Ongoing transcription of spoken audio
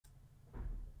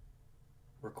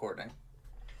Recording.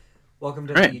 Welcome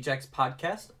to the Ejects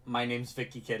podcast. My name's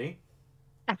VikkiKitty.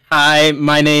 Hi,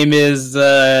 my name is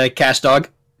Cashdog.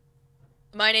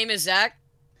 My name is Zack.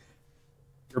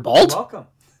 You're bald? Welcome.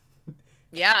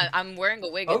 Yeah, I'm wearing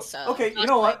a wig. Oh, It's, okay, you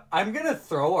know what? I'm gonna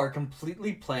throw our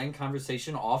completely planned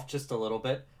conversation off just a little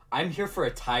bit. I'm here for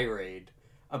a tirade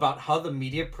about how the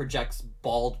media projects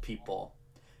bald people.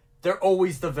 They're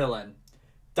always the villain.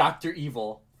 Dr.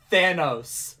 Evil,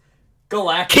 Thanos,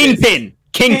 Galactus,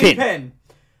 Kingpin.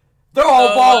 They're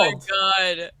all bald. Oh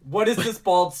my god. What is this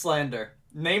bald slander?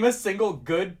 Name a single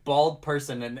good bald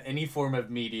person in any form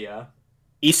of media.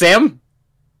 Sam?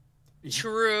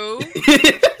 True.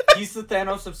 He's the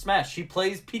Thanos of Smash. He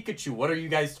plays Pikachu. What are you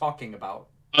guys talking about?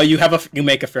 Oh, you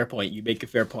make a fair point. You make a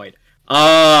fair point.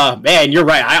 Man, you're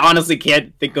right. I honestly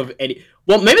can't think of any.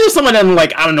 Well, maybe there's someone in,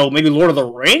 like, I don't know, maybe Lord of the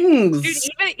Rings.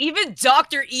 Dude, even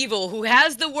Dr. Evil, who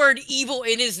has the word evil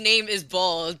in his name, is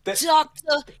bald. Dr.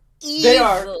 Evil. They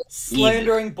are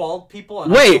slandering bald people.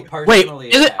 And wait.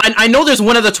 Is it? I know there's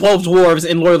one of the 12 dwarves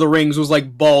in Lord of the Rings who's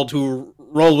like bald, who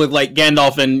rolled with like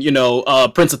Gandalf and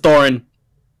Prince of Thorin.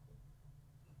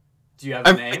 Do you have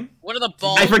a name? What are the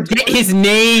bald? I forget his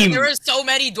name. There are so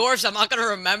many dwarfs. I'm not gonna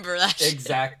remember that.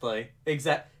 Exactly.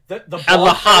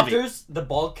 The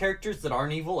bald characters that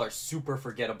aren't evil are super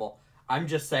forgettable. I'm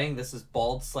just saying this is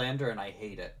bald slander, and I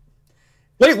hate it.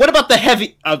 Wait, what about the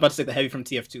heavy? I was about to say the heavy from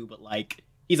TF2, but like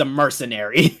he's a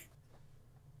mercenary.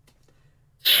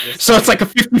 So it's like a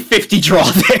 50-50 draw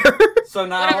there. So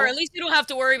now, whatever. At least you don't have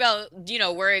to worry about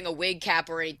wearing a wig cap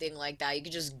or anything like that. You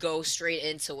can just go straight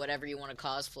into whatever you want to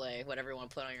cosplay, whatever you want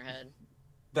to put on your head.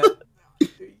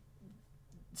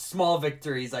 Small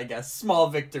victories, I guess. Small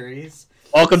victories.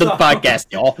 Welcome to the podcast,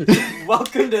 y'all.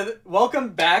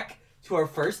 Welcome back to our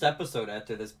first episode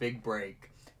after this big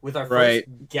break with our first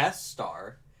guest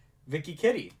star,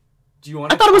 VikkiKitty. Do you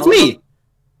want? I thought it was me.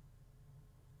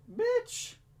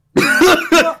 Bitch.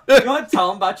 You want to tell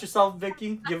them about yourself,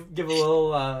 Vicky? Give a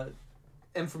little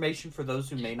information for those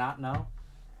who may not know.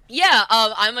 Yeah,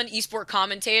 I'm an esport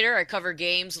commentator. I cover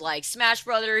games like Smash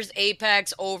Brothers,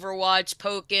 Apex, Overwatch,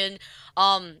 Pokken,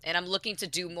 and I'm looking to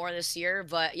do more this year.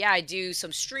 But yeah, I do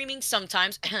some streaming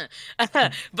sometimes,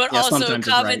 but also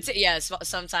commentate. Yes,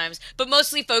 sometimes, but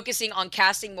mostly focusing on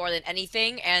casting more than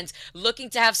anything, and looking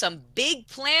to have some big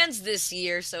plans this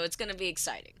year. So it's gonna be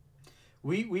exciting.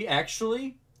 We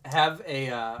actually have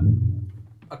a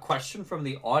question from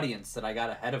the audience that I got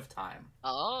ahead of time.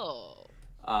 Oh.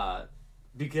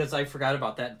 Because I forgot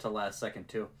about that until last second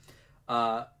too.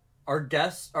 Our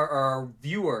guest, our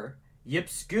viewer,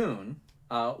 Yipsgoon,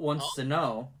 wants to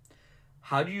know,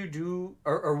 how do you do,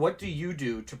 or what do you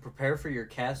do to prepare for your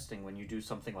casting when you do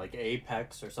something like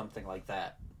Apex or something like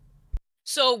that?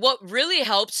 So what really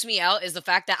helps me out is the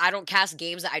fact that I don't cast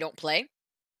games that I don't play.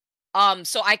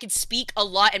 So I could speak a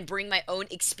lot and bring my own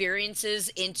experiences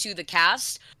into the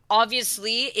cast.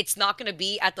 Obviously, it's not going to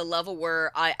be at the level where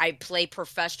I play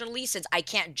professionally, since I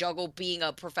can't juggle being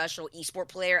a professional esport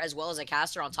player as well as a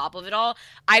caster on top of it all.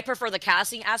 I prefer the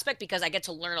casting aspect because I get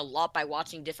to learn a lot by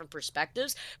watching different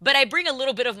perspectives, but I bring a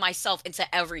little bit of myself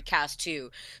into every cast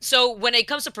too. So when it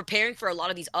comes to preparing for a lot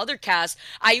of these other casts,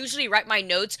 I usually write my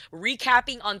notes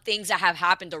recapping on things that have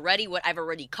happened already, what I've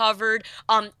already covered,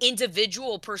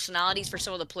 individual personalities for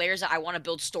some of the players that I want to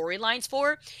build storylines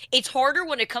for. It's harder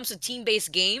when it comes to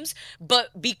team-based games,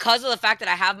 but because of the fact that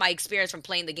I have my experience from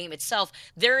playing the game itself,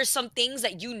 there are some things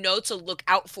that you know to look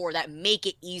out for that make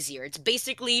it easier. It's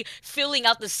basically filling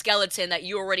out the skeleton that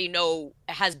you already know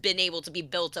has been able to be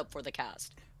built up for the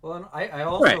cast. Well, and I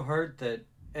also heard that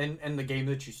in the game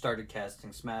that you started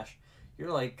casting, Smash, you're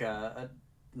like a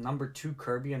number 2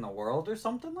 Kirby in the world or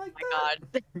something like that.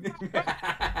 Oh my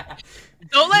god.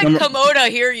 Don't let Komoda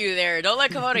hear you there. Don't let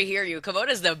Komoda hear you.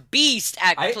 Komoda's the beast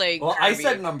at playing Kirby. I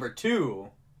said number 2.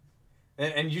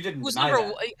 And you didn't deny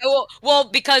that. Well,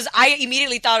 because I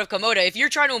immediately thought of Komoda. If you're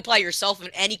trying to imply yourself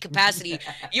in any capacity,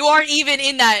 you aren't even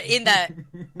in that.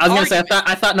 I was gonna say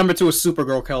I thought number 2 was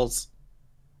Supergirl kills.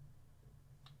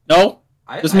 No,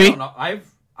 just me. I don't know.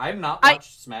 I've not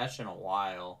watched Smash in a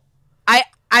while.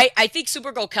 I think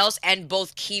Supergirl Kels and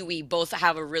both Kiwi both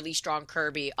have a really strong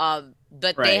Kirby. But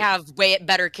they have way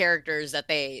better characters that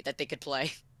they could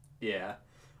play. Yeah.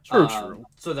 True.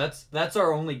 So that's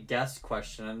our only guest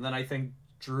question, and then I think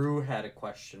Drew had a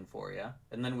question for you,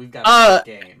 and then we've got a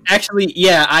game. Actually,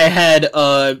 yeah, I had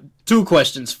 2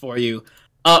 questions for you.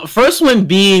 First one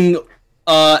being,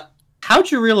 how'd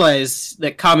you realize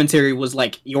that commentary was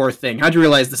like your thing? How'd you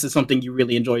realize this is something you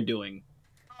really enjoy doing?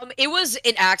 It was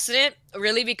an accident.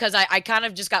 really, because I kind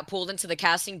of just got pulled into the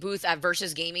casting booth at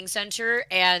Versus Gaming Center,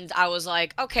 and I was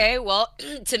like, okay, well,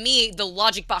 to me, the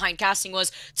logic behind casting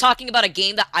was talking about a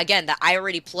game that, again, that I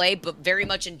already play, but very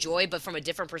much enjoy, but from a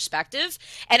different perspective.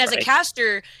 And as a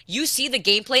caster, you see the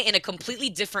gameplay in a completely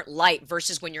different light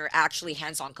versus when you're actually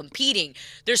hands-on competing.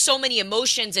 There's so many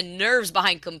emotions and nerves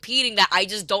behind competing that I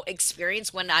just don't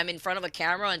experience when I'm in front of a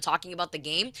camera and talking about the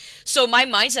game. So my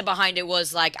mindset behind it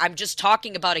was like, I'm just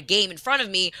talking about a game in front of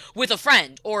me with a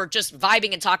friend, or just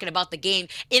vibing and talking about the game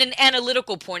in an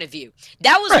analytical point of view.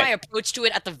 That was my approach to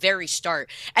it at the very start,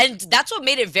 and that's what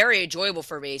made it very enjoyable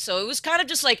for me. So it was kind of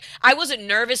just like, I wasn't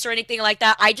nervous or anything like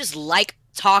that. I just like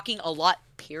talking a lot,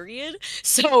 period.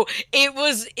 So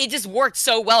it just worked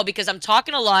so well because I'm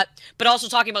talking a lot, but also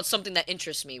talking about something that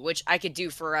interests me, which I could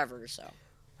do forever. So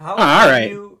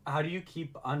how do you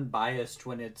keep unbiased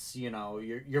when it's, you know,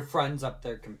 your friends up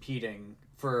there competing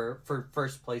for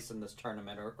first place in this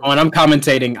tournament? Or when I'm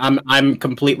commentating, I'm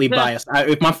completely biased.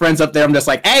 If my friend's up there, I'm just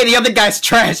like, hey, the other guy's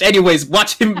trash. Anyways,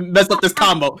 watch him mess up this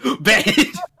combo. Bad.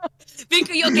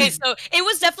 Okay, so it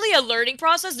was definitely a learning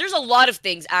process. There's a lot of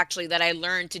things, actually, that I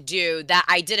learned to do that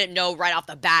I didn't know right off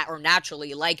the bat or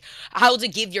naturally, like how to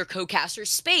give your co-casters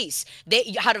space,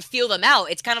 how to feel them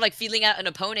out. It's kind of like feeling out an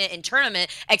opponent in tournament,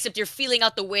 except you're feeling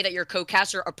out the way that your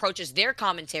co-caster approaches their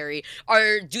commentary.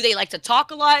 Or do they like to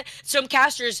talk a lot? Some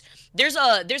casters, there's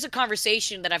a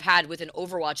conversation that I've had with an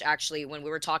Overwatch, actually, when we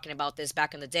were talking about this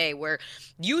back in the day, where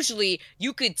usually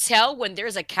you could tell when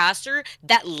there's a caster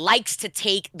that likes to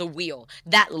take the wheel,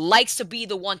 that likes to be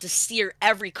the one to steer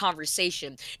every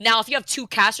conversation. Now, if you have two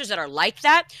casters that are like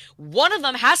that, one of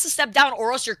them has to step down,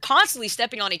 or else you're constantly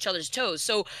stepping on each other's toes.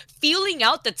 So feeling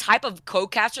out the type of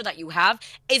co-caster that you have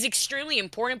is extremely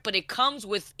important, but it comes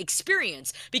with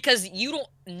experience because you don't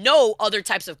know other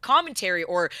types of commentary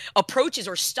or approaches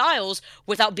or styles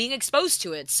without being exposed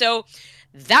to it. So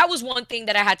that was one thing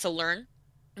that I had to learn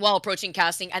while approaching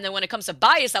casting. And then when it comes to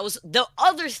bias, that was the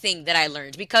other thing that I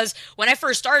learned, because when I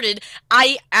first started,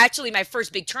 my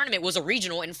first big tournament was a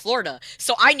regional in Florida.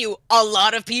 So I knew a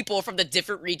lot of people from the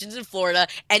different regions in Florida,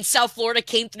 and South Florida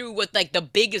came through with like the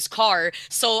biggest car.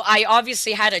 So I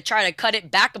obviously had to try to cut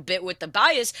it back a bit with the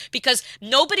bias, because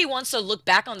nobody wants to look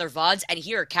back on their VODs and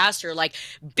hear a caster like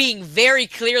being very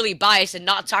clearly biased and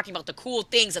not talking about the cool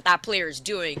things that player is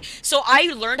doing. So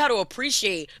I learned how to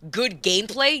appreciate good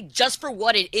gameplay just for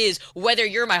what it is, whether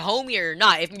you're my homie or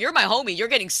not. If you're my homie, you're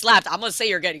getting slapped, I'm gonna say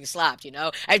you're getting slapped, you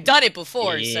know? I've done it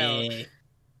before, so.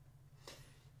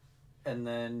 And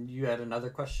then you had another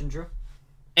question, Drew?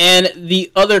 And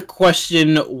the other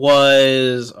question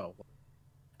was...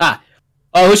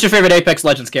 who's your favorite Apex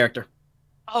Legends character?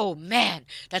 Oh, man,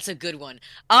 that's a good one.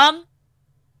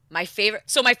 My favorite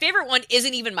one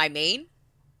isn't even my main.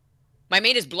 My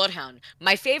main is Bloodhound.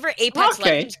 My favorite Apex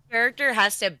Legends character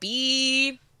has to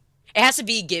be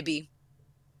Gibby.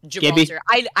 Gibraltar.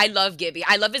 I love Gibby.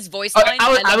 I love his voice line.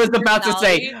 I was about to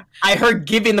say, I heard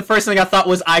Gibby, and the first thing I thought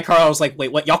was iCar. I was like,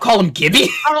 wait, what? Y'all call him Gibby?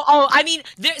 I mean,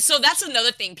 so that's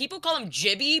another thing. People call him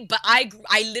Jibby, but I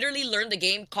literally learned the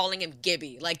game calling him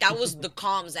Gibby. Like, that was the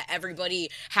comms that everybody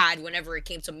had whenever it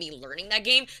came to me learning that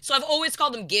game. So I've always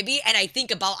called him Gibby, and I think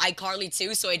about iCarly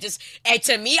too, so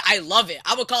to me, I love it.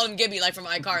 I would call him Gibby, like from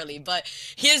iCarly, but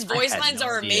his voice lines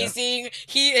are amazing.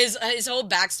 His whole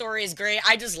backstory is great.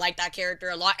 I just like that character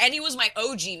a lot. And he was my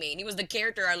OG main. He was the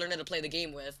character I learned how to play the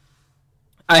game with.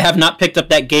 I have not picked up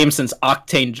that game since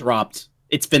Octane dropped.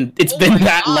 It's been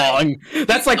that long.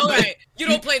 That's like you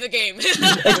don't play the game.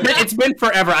 it's been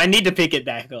forever. I need to pick it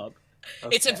back up.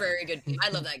 Okay. It's a very good game. I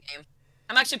love that game.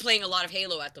 I'm actually playing a lot of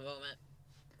Halo at the moment.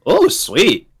 Oh,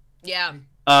 sweet. Yeah.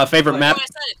 Favorite map? Like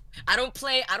I don't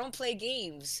play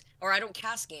games, or I don't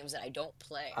cast games that I don't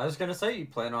play. I was gonna say, you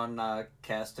plan on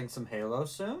casting some Halo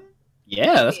soon?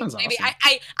 Yeah, that sounds maybe.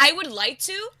 Awesome. I would like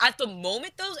to. At the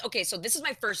moment, though, okay, so this is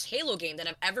my first Halo game that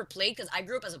I've ever played, because I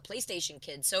grew up as a PlayStation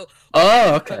kid. So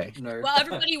okay. Well,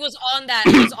 everybody was on that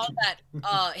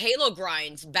Halo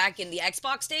grind back in the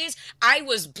Xbox days. I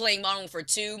was playing Modern Warfare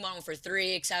 2, Modern Warfare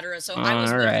 3, etc. So I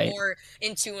was more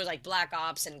into like Black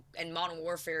Ops and Modern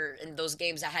Warfare and those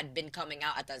games that had been coming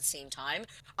out at that same time.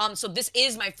 So this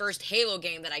is my first Halo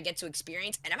game that I get to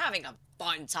experience, and I'm having a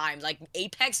fun time. Like,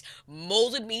 Apex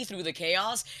molded me through the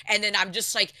chaos, and then I'm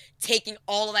just like taking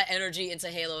all of that energy into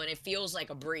Halo, and it feels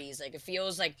like a breeze. Like, it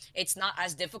feels like it's not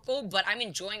as difficult, but I'm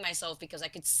enjoying myself because I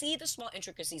could see the small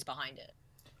intricacies behind it.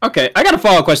 Okay, I got a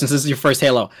follow-up question since this is your first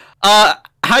Halo. How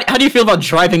do you feel about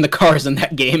driving the cars in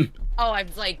that game? Oh,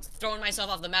 I've like thrown myself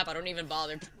off the map. I don't even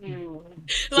bother. Yeah. You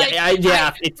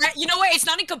know what? It's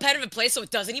not in competitive play, so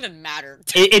it doesn't even matter.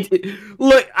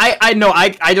 Look, I know,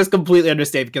 I just completely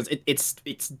understand because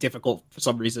it's difficult for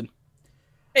some reason.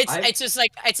 It's just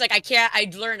like I can't. I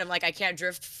learned. I'm like I can't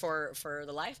drift for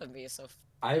the life of me. So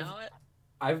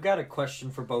I've got a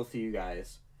question for both of you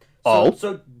guys.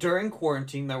 So during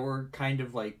quarantine, there were kind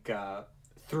of like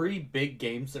 3 big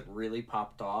games that really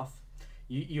popped off.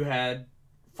 You had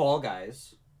Fall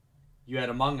Guys, you had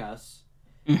Among Us,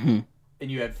 and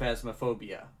you had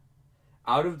Phasmophobia.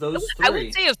 Out of those 3, I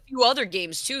would say a few other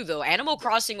games too, though. Animal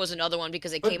Crossing was another one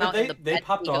because it came out in the. They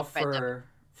popped off for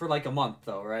like a month,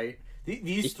 though, right?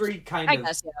 These 3 kind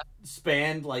of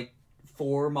spanned like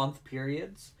 4-month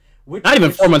periods. Not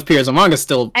even 4-month periods. Among Us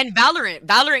still. And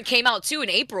Valorant came out too in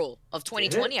April of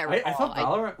 2020. I thought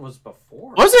Valorant was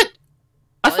before. Was it?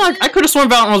 I could have sworn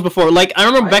Valorant was before. Like, I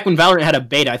remember back when Valorant had a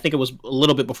beta. I think it was a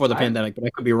little bit before the pandemic, but I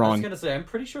could be wrong. I was gonna say, I'm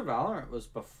pretty sure Valorant was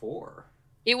before.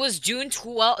 It was June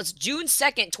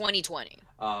 2nd, 2020.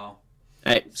 Oh.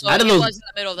 Hey, so it was in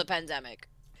the middle of the pandemic.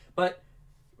 But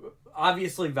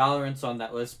obviously Valorant's on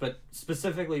that list, but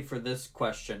specifically for this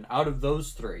question, out of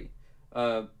those 3,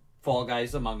 Fall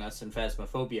Guys, Among Us, and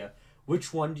Phasmophobia,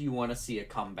 which one do you want to see a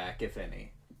comeback, if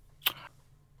any?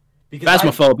 Because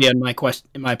Phasmophobia,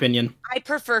 in my opinion. I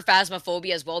prefer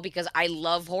Phasmophobia as well because I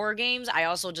love horror games. I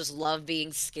also just love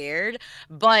being scared.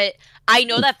 But I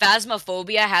know that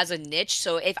Phasmophobia has a niche,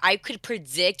 so if I could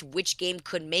predict which game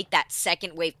could make that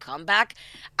second wave comeback,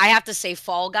 I have to say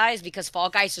Fall Guys because Fall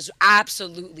Guys just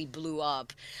absolutely blew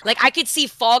up. Like, I could see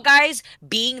Fall Guys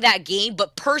being that game,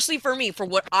 but personally for me, for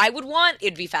what I would want,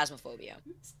 it'd be Phasmophobia.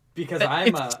 Because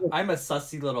I'm a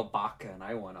sussy little baka and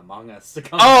I want Among Us to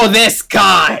come. Oh, this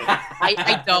guy!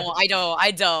 I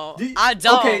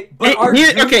don't. Okay, but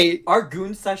our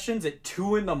goon sessions at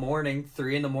 2 in the morning,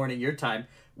 3 in the morning your time,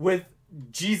 with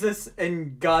Jesus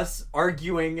and Gus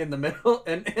arguing in the middle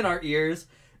and in our ears,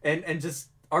 and just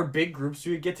our big groups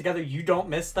we would get together. You don't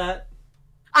miss that?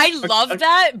 I love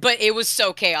that, but it was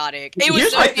so chaotic. It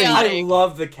was so chaotic. I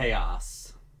love the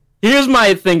chaos. Here's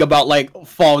my thing about like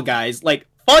Fall Guys. Like,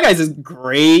 Fall Guys is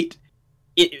great,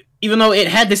 even though it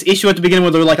had this issue at the beginning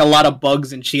where there were like a lot of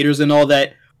bugs and cheaters and all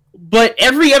that. But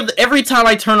every time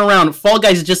I turn around, Fall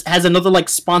Guys just has another like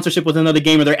sponsorship with another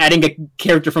game, or they're adding a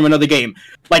character from another game.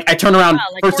 Like, I turn around,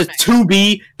 first it's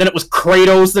 2B, then it was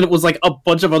Kratos, then it was like a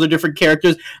bunch of other different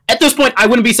characters. At this point, I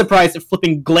wouldn't be surprised if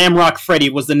flipping Glamrock Freddy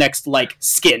was the next like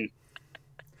skin.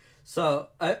 So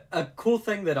a cool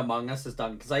thing that Among Us has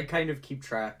done, because I kind of keep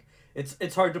track.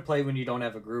 It's hard to play when you don't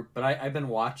have a group, but I've been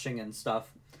watching and stuff.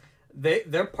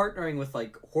 They're partnering with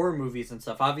like horror movies and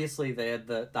stuff. Obviously, they had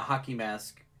the hockey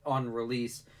mask on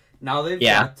release. Now they've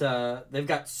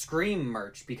got Scream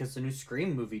merch because the new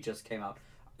Scream movie just came out.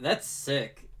 That's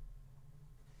sick.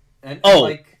 And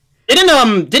like,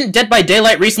 didn't Dead by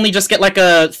Daylight recently just get like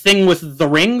a thing with the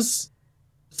rings?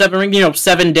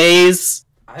 7 days.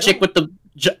 Chick with the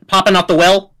popping out the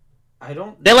well.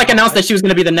 They like announced that she was going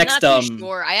to be the next. I'm not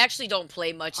sure. I actually don't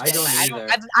play much. I don't either.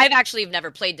 I've actually never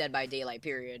played Dead by Daylight.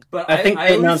 Period. But I think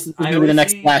they announced it was going to be the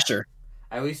next slasher.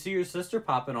 I always see your sister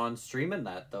popping on streaming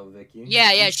that though, Vicky.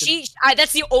 Yeah.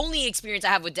 That's the only experience I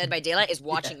have with Dead by Daylight is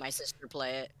watching my sister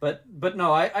play it. But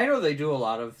no, I know they do a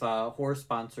lot of horror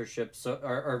sponsorships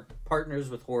or partners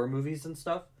with horror movies and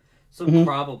stuff. So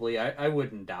probably I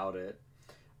wouldn't doubt it.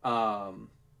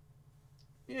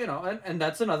 You know, and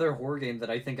that's another horror game that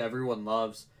I think everyone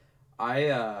loves.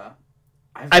 Most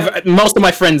of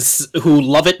my friends who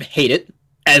love it hate it,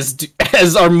 as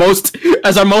our most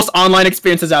online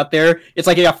experiences out there. It's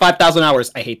like you got 5,000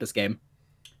 hours. I hate this game.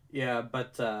 Yeah,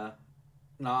 but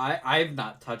no, I've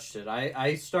not touched it.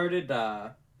 I started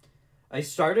on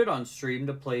stream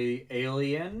to play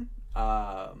Alien.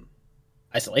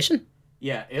 Isolation.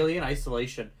 Yeah, Alien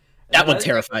Isolation. That one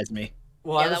terrifies me.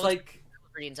 Well, yeah, I was like,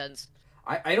 pretty intense.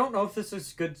 I don't know if this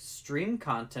is good stream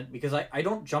content because I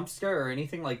don't jump scare or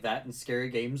anything like that in scary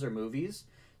games or movies.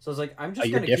 So I was like, I'm just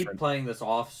gonna keep playing this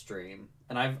off stream,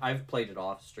 and I've played it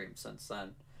off stream since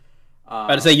then.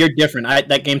 I'd say you're different.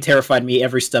 That game terrified me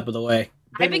every step of the way.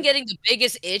 I've been getting the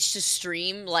biggest itch to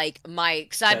stream, like,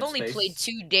 because I've only played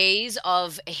 2 days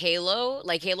of Halo,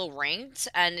 like, Halo Ranked,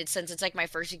 and since it's, like, my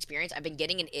first experience, I've been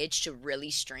getting an itch to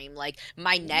really stream, like,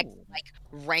 my next, like,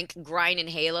 rank grind in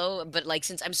Halo, but, like,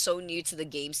 since I'm so new to the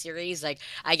game series, like,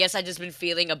 I guess I've just been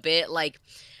feeling a bit, like,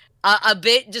 a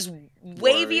bit just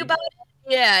wavy about it.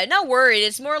 Yeah, not worried.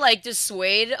 It's more like just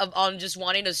swayed on just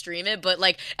wanting to stream it. But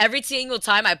like every single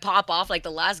time I pop off, like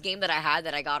the last game that I had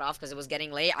that I got off because it was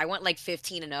getting late, I went like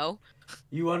 15-0.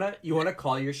 You wanna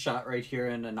call your shot right here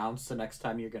and announce the next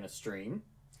time you're gonna stream?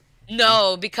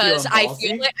 No, because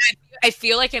Feeling I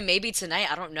feel like it may be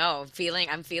tonight. I don't know.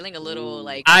 I'm feeling a little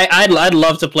like I'd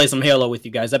love to play some Halo with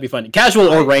you guys. That'd be fun. Casual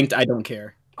or ranked, I don't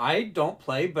care. I don't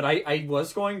play, but I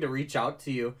was going to reach out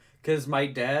to you because my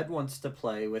dad wants to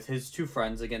play with his 2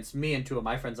 friends against me and 2 of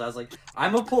my friends. I was like,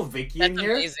 I'm gonna pull Vicky in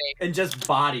here and just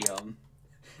body him.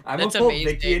 I'm gonna pull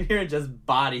Vicky in here and just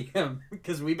body him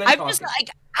because we've been talking. Just like,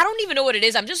 I don't even know what it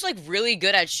is. I'm just like really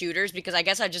good at shooters because I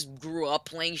guess I just grew up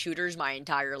playing shooters my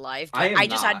entire life. I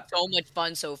just had so much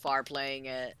fun so far playing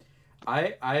it.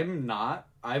 I'm not.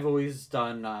 I've always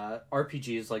done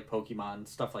RPGs like Pokemon,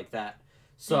 stuff like that.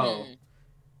 So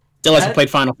Still hasn't played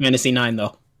Final Fantasy IX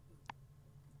though.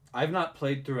 I've not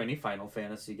played through any Final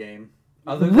Fantasy game.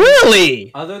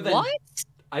 Really? Other than what?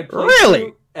 I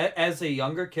played as a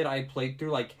younger kid, I played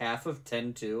through like half of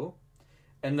 10-2,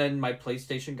 and then my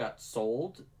PlayStation got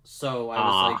sold, so I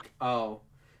was like, oh.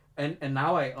 And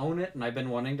now I own it, and I've been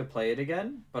wanting to play it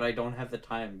again, but I don't have the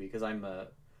time because I'm a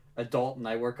adult and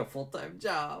I work a full-time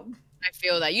job. I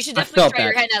feel that. You should definitely try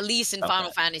your hand at least in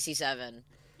Final Fantasy VII.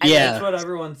 Yeah. That's what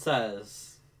everyone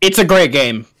says. It's a great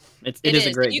game. It is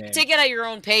a great game. You can take it at your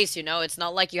own pace, you know? It's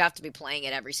not like you have to be playing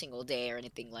it every single day or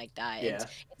anything like that.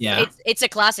 It's a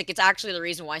classic. It's actually the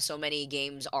reason why so many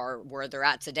games are where they're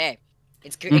at today.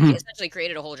 It essentially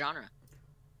created a whole genre.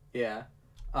 Yeah.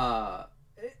 I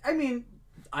mean,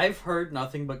 I've heard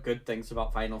nothing but good things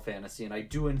about Final Fantasy, and I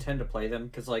do intend to play them,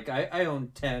 because, like, I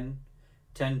own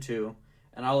 10-2,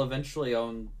 and I'll eventually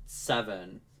own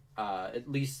 7, at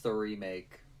least the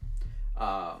remake.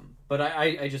 But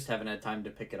I just haven't had time to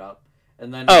pick it up.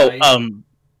 And then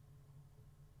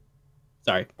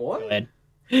sorry. What? Go ahead.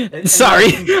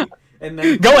 Sorry. And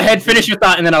then go ahead, finish your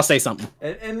thought, and then I'll say something.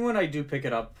 And when I do pick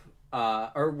it up,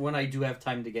 or when I do have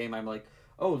time to game, I'm like,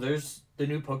 oh, there's the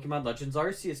new Pokemon Legends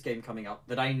Arceus game coming out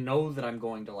that I know that I'm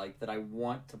going to like, that I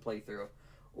want to play through.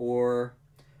 Or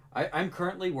I'm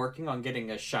currently working on getting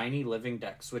a shiny Living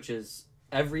Dex, which is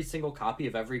every single copy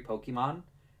of every Pokemon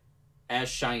as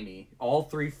shiny. All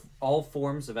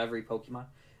forms of every Pokemon.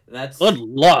 That's good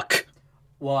luck.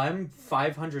 Well, I'm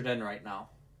 500 in right now.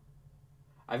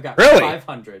 I've got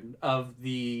 500 of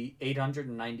the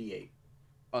 898.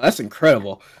 Oh, that's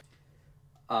incredible.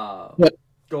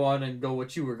 Go on and go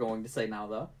what you were going to say now,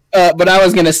 though. But I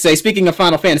was gonna say, speaking of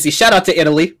Final Fantasy, shout out to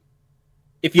Italy.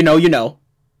 If you know, you know.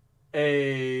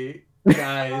 Hey,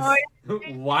 guys.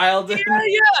 Wild. Yeah.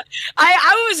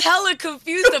 I was hella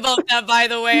confused about that, by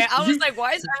the way. I was like,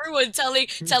 why is everyone telling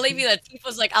me that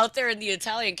Tifa's like out there in the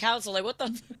Italian council? Like, what the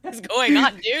fuck is going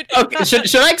on, dude? Okay,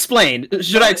 should I explain?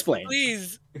 Should I explain?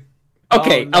 Please.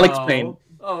 Okay, I'll explain.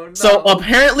 Oh, no. So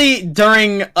apparently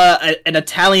during an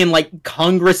Italian like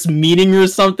Congress meeting or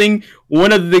something,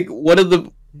 one of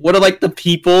the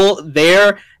people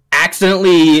there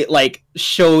accidentally like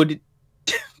showed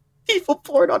people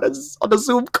porn on a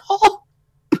Zoom call.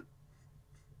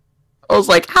 I was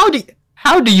like, how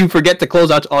do you forget to close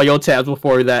out all your tabs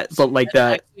before that? Something like that.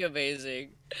 That's actually amazing.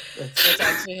 That's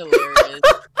actually hilarious.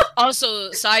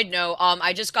 Also, side note,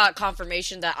 I just got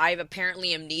confirmation that I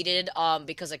apparently am needed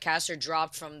because a caster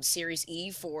dropped from Series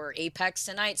E for Apex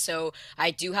tonight, so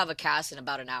I do have a cast in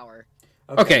about an hour.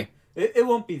 Okay. It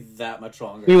won't be that much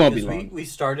longer. We won't be long. We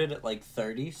started at like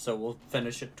 30, so we'll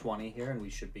finish at 20 here, and we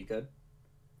should be good.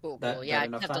 Cool. Yeah,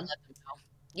 enough time?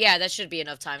 Yeah, that should be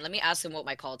enough time. Let me ask him what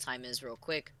my call time is real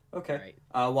quick. Okay.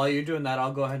 Right. While you're doing that,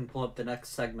 I'll go ahead and pull up the next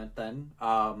segment then.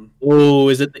 Oh,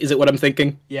 is it what I'm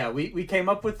thinking? Yeah, we came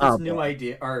up with this new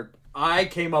idea, or I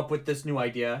came up with this new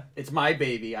idea. It's my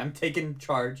baby. I'm taking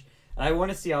charge, and I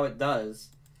want to see how it does.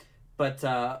 But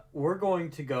we're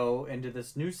going to go into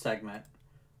this new segment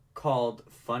called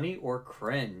Funny or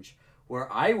Cringe,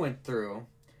 where I went through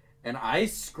and I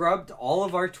scrubbed all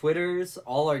of our Twitters,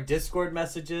 all our Discord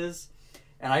messages,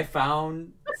 and I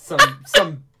found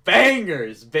some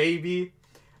bangers, baby.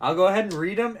 I'll go ahead and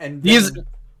read them, and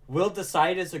we'll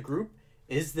decide as a group,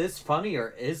 is this funny or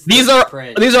is this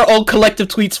cringe? These are all collective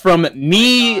tweets from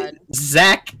me,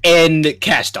 Zack, and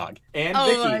Cashdog. And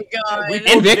Vicky. Oh my god.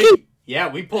 And Vicky? Yeah,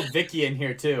 we pulled Vicky in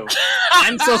here too.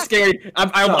 I'm so scared.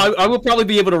 I will probably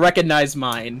be able to recognize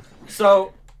mine.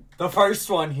 So, the first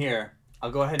one here,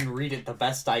 I'll go ahead and read it the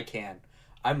best I can.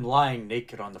 I'm lying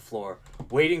naked on the floor,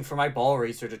 waiting for my ball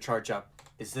raiser to charge up.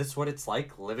 Is this what it's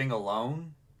like living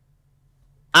alone?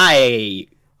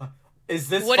 Is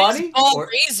this what funny? Is ball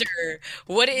razor?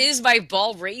 What is my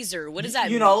ball razor? What does that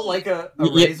mean? You know, like a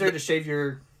razor to shave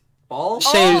your balls?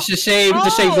 To shave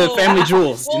the family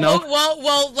jewels, you know?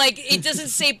 Well, like, it doesn't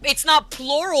say, it's not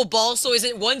plural ball, so is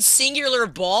it one singular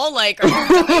ball? Like,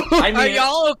 are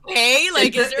y'all okay?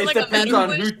 Like, is there like a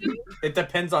medical issue? It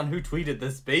depends on who tweeted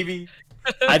this, baby.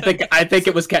 I think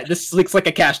it was this looks like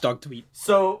a Cashdog tweet.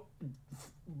 So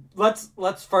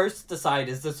let's first decide: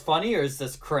 is this funny or is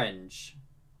this cringe?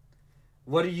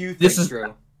 What do you think,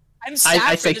 Drew? I'm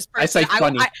sad for this person. I say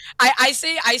funny. I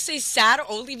say sad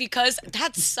only because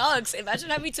that sucks.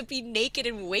 Imagine having to be naked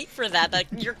and wait for that. Like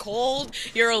you're cold,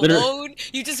 you're alone,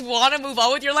 you just want to move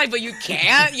on with your life, but you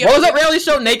can't. What was that reality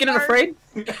show? Naked and Afraid?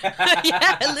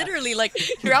 Yeah, literally. Like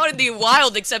you're out in the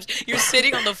wild, except you're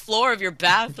sitting on the floor of your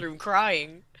bathroom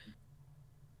crying.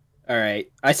 All right,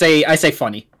 I say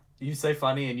funny. You say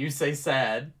funny and you say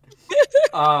sad.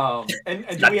 And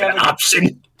do we have an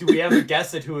option? Do we have a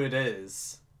guess at who it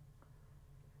is?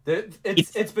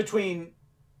 It's between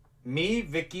me,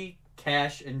 Vicky,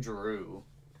 Cash, and Drew.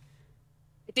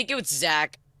 I think it was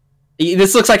Zack.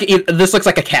 This looks like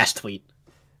a Cash tweet.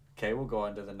 Okay, we'll go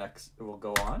on to the next. We'll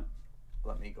go on.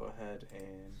 Let me go ahead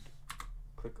and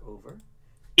click over.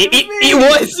 It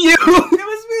was you. It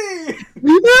was me.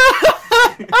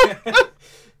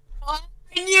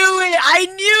 I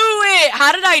knew it.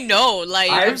 How did I know?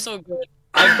 Like I'm so good.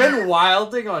 I've been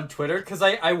wilding on Twitter because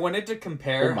I wanted to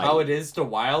compare how it is to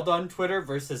wild on Twitter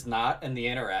versus not and the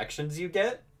interactions you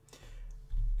get.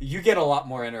 You get a lot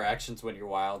more interactions when you're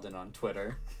wilding on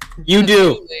Twitter. You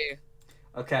do.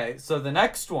 Okay, so the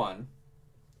next one.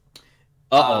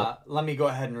 Uh-oh. Let me go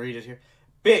ahead and read it here.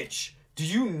 Bitch, do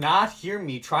you not hear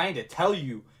me trying to tell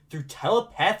you through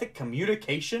telepathic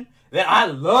communication that I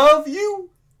love you?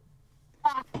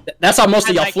 That's how most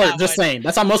of y'all flirt. Just saying.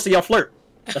 That's how most of y'all flirt.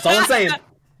 That's all I'm saying.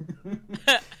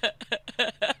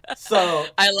 So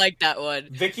I like that one.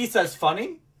 Vicky says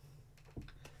funny.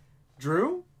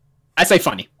 Drew? I say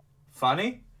funny.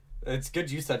 Funny? It's good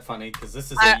you said funny because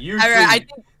this is a you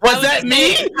tweet. Was that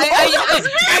me? No,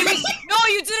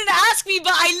 you didn't ask me,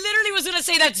 but I literally was gonna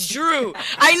say that's Drew.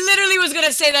 I literally was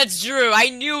gonna say that's Drew. I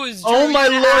knew it was Drew. Oh my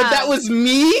lord, that was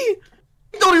me?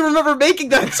 I don't even remember making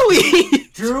that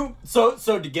tweet. Drew, so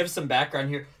to give some background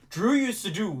here, Drew used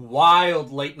to do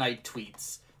wild late night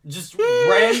tweets. Just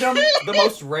random, the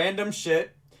most random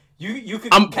shit. You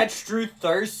could catch Drew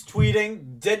thirst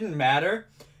tweeting, didn't matter.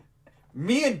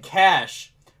 Me and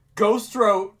Cash ghost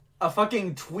wrote a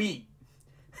fucking tweet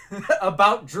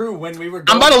about Drew when we were.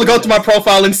 I'm about to go to my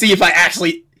profile and see if I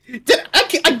actually did.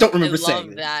 I don't remember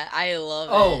saying that. I love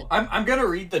it. Oh, I'm gonna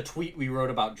read the tweet we wrote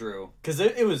about Drew because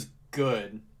it was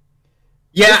good.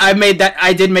 Yeah,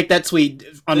 I did make that tweet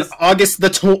on the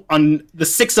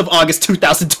 6th of August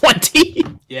 2020.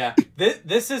 Yeah,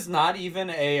 this is not even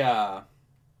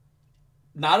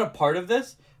not a part of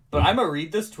this, but I'm gonna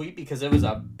read this tweet because it was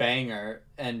a banger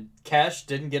and Cash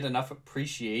didn't get enough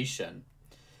appreciation.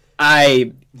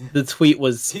 The tweet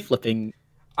was flipping.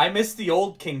 I miss the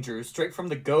old KingDrew, straight from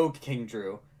the Go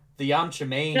KingDrew, the Yamcha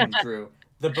main Drew.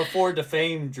 The before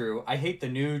defame Drew. I hate the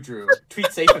new Drew.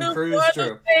 Tweet safe and cruise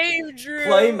Drew.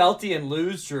 Play melty and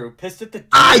lose Drew. Pissed at the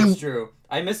teams Drew.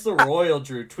 I miss the royal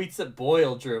Drew. Tweets that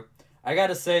boil Drew. I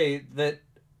gotta say that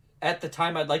at the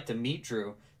time I'd like to meet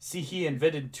Drew. See he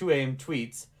invented 2 a.m.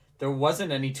 tweets. There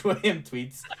wasn't any 2 a.m.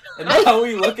 tweets. And now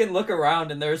we look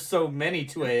around and there's so many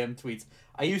 2 a.m. tweets.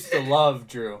 I used to love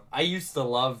Drew.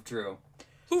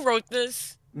 Who wrote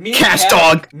this? Me and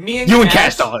Cashdog. You and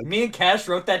Cashdog. Me and Cash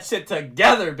wrote that shit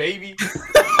together, baby.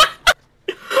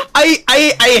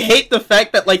 I hate the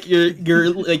fact that like you're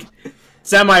like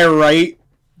semi right,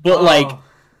 but like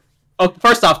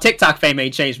first off, TikTok fame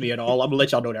ain't changed me at all. I'm gonna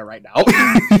let y'all know that right now.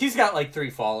 He's got like 3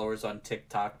 followers on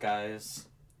TikTok, guys.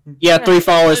 Yeah, 3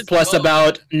 followers plus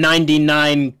about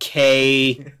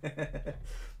 99K.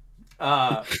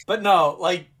 But no,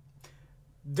 like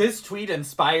this tweet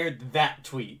inspired that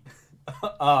tweet.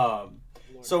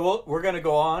 So we're gonna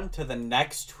go on to the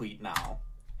next tweet now.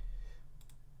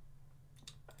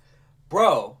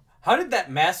 Bro, how did that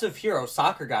massive hero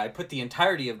soccer guy put the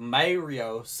entirety of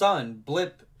Mario, Sun,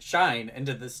 Blip, Shine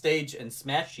into the stage and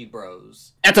Smashy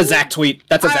Bros? That's a Zack tweet.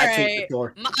 That's a Zack tweet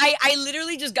for sure. I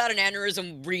literally just got an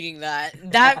aneurysm reading that.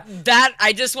 That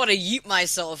I just want to yeet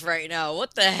myself right now.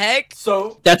 What the heck?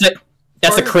 So that's it.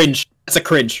 That's a cringe. That's a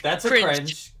cringe. That's a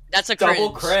cringe. That's a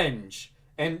double cringe.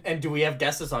 And do we have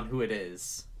guesses on who it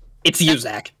is? It's you,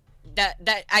 Zack.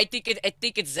 I think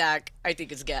it's Zack. I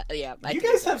think it's yeah. You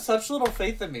guys have such little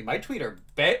faith in me. My tweets are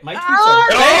bad.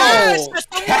 Yes, that's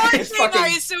the one thing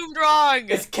I assumed wrong.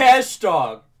 It's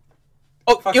Cashdog.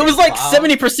 Oh, it was like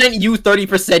 70% you,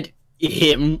 30%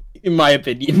 him, in my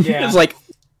opinion. Yeah. It was like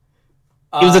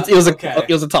it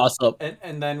was a toss up.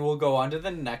 And then we'll go on to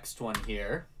the next one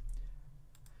here.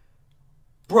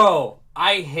 Bro,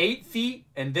 I hate feet,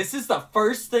 and this is the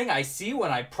first thing I see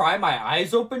when I pry my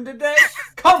eyes open today?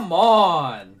 Come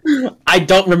on! I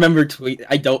don't remember tweet.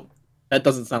 That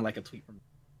doesn't sound like a tweet from me.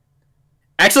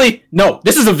 Actually, no.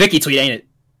 This is a Vicky tweet, ain't it?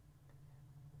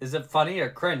 Is it funny or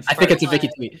cringe? I think it's a Vicky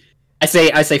tweet. I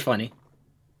say funny.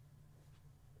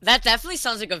 That definitely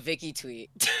sounds like a Vicky tweet.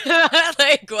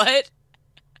 Like, what?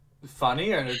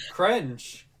 Funny or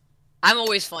cringe? I'm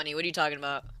always funny. What are you talking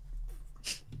about?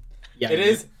 Yeah,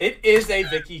 It is a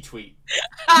Vicky tweet.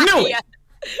 No. Yeah.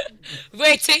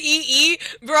 Wait, to EE?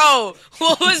 Bro,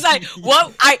 what was I?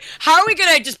 How are we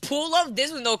gonna just pull up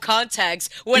this with no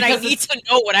context when Because I need to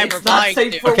know what I'm it's not replying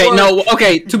safe to? for Okay, work. no.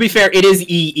 Okay, to be fair, it is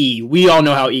EE. We all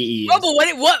know how EE Bro,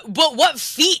 is. what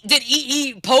feat did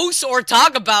EE post or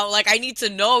talk about? Like, I need to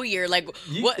know here. Like,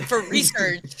 what for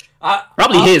research?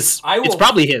 Probably his. I will, It's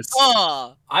probably his.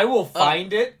 I will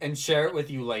find it and share it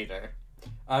with you later.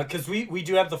 Because we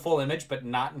do have the full image, but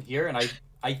not in here, and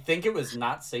I think it was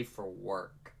not safe for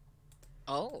work.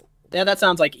 Oh. Yeah, that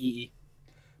sounds like EE.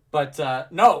 But,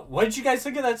 no, what did you guys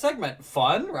think of that segment?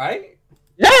 Fun, right?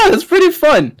 Yeah, it's pretty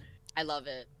fun. I love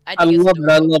it. I love it.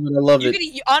 I love it.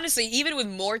 You honestly, even with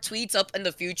more tweets up in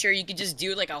the future, you could just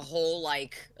do like a whole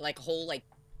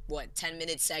what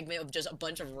 10-minute segment of just a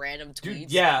bunch of random tweets.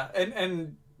 Dude, yeah,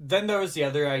 and then there was the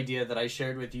other idea that I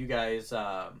shared with you guys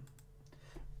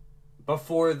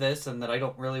before this, and that I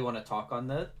don't really want to talk on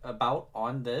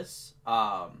this.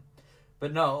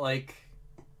 But no, like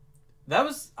that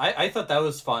was I thought that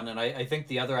was fun, and I think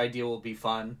the other idea will be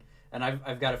fun, and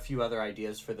I've got a few other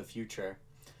ideas for the future.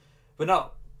 But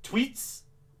no, tweets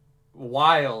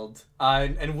wild,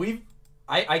 and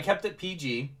I kept it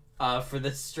PG for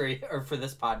this for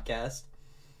this podcast.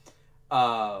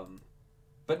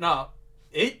 But no,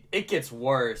 it gets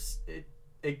worse.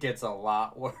 It gets a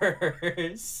lot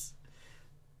worse.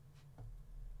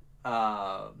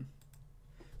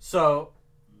 So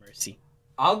Mercy.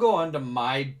 I'll go on to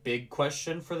my big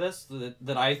question for this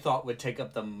that I thought would take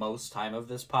up the most time of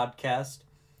this podcast.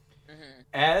 Mm-hmm.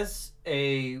 As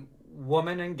a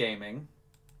woman in gaming,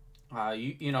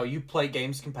 you know, you play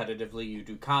games competitively, you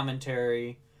do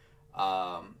commentary,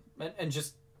 and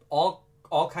just all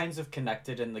kinds of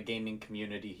connected in the gaming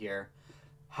community here.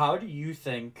 How do you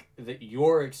think that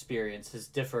your experience has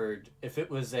differed if it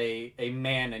was a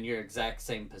man in your exact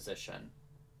same position?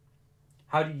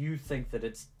 How do you think that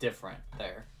it's different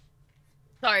there?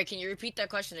 Sorry, can you repeat that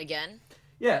question again?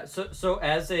 Yeah, so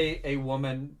as a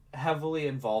woman heavily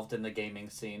involved in the gaming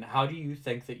scene, how do you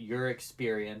think that your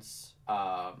experience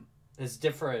has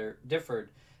differed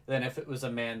than if it was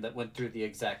a man that went through the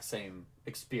exact same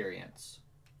experience?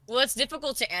 Well, it's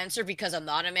difficult to answer because I'm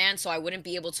not a man, so I wouldn't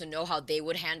be able to know how they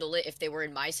would handle it if they were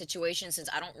in my situation, since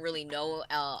I don't really know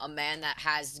a man that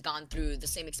has gone through the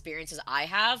same experiences I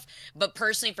have. But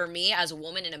personally, for me, as a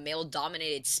woman in a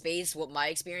male-dominated space, what my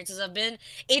experiences have been,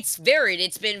 it's varied.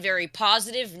 It's been very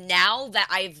positive now that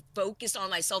I've focused on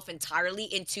myself entirely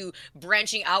into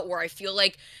branching out, where I feel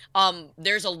like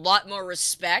there's a lot more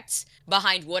respect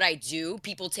behind what I do.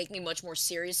 People take me much more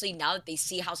seriously now that they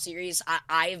see how serious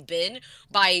I have been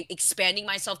by expanding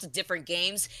myself to different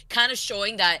games, kind of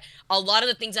showing that a lot of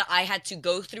the things that I had to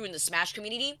go through in the Smash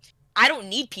community, I don't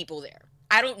need people there.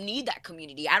 I don't need that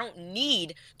community. I don't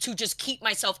need to just keep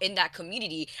myself in that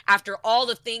community after all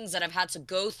the things that I've had to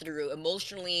go through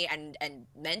emotionally and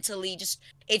mentally.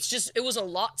 It was a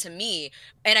lot to me.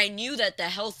 And I knew that the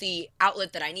healthy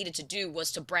outlet that I needed to do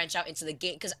was to branch out into the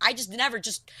game, because I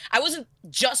wasn't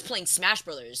just playing Smash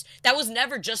Brothers. That was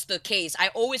never just the case. I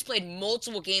always played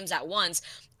multiple games at once.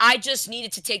 I just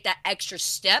needed to take that extra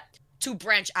step to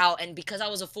branch out, and because I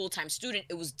was a full-time student,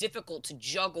 it was difficult to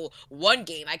juggle one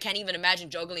game. I can't even imagine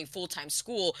juggling full-time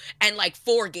school and like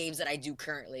 4 games that I do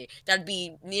currently. That'd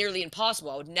be nearly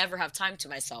impossible. I would never have time to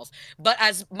myself. But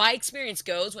as my experience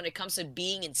goes, when it comes to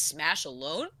being in Smash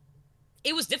alone,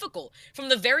 it was difficult from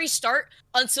the very start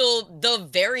until the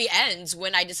very end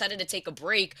when I decided to take a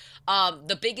break.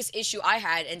 The biggest issue I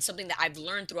had, and something that I've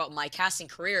learned throughout my casting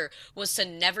career, was to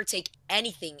never take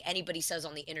anything anybody says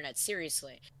on the internet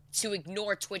seriously. To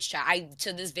ignore Twitch chat. I,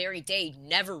 to this very day,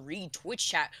 never read Twitch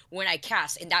chat when I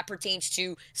cast, and that pertains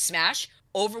to Smash,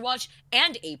 Overwatch,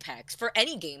 and Apex. For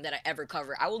any game that I ever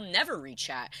cover, I will never read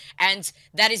chat. And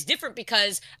that is different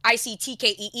because I see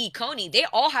TKEE, Coney, they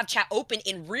all have chat open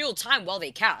in real time while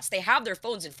they cast. They have their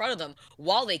phones in front of them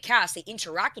while they cast. They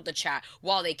interact with the chat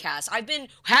while they cast.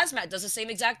 Hazmat does the same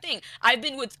exact thing. I've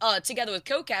been together with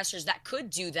co-casters that could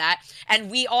do that,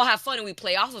 and we all have fun and we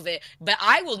play off of it, but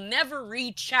I will never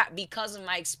read chat because of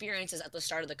my experiences at the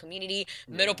start of the community,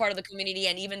 middle part of the community,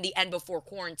 and even the end before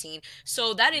quarantine.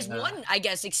 So that is one, I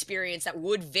guess, experience that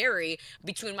would vary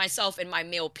between myself and my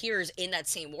male peers in that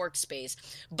same workspace.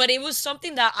 But it was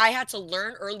something that I had to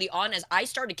learn early on, as I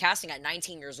started casting at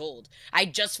 19 years old. I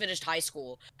just finished high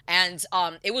school, and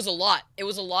it was a lot. It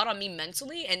was a lot on me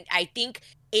mentally, and I think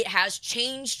it has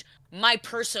changed my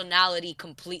personality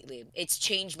completely. It's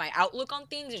changed my outlook on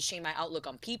things. It's changed my outlook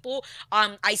on people.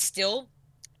 I still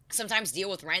sometimes deal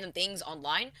with random things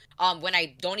online when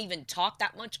I don't even talk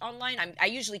that much online. I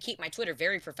usually keep my Twitter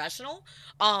very professional,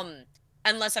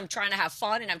 unless I'm trying to have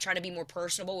fun and I'm trying to be more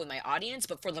personable with my audience.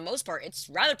 But for the most part, it's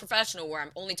rather professional, where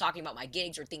I'm only talking about my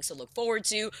gigs or things to look forward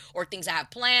to or things I have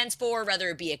plans for, whether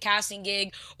it be a casting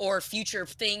gig or future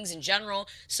things in general.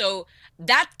 So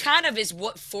that kind of is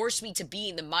what forced me to be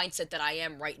in the mindset that I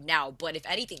am right now. But if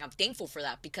anything, I'm thankful for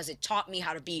that, because it taught me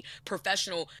how to be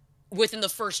professional within the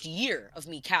first year of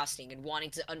me casting and wanting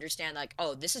to understand, like,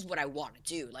 oh, this is what I want to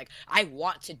do. Like, I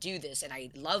want to do this and I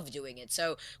love doing it.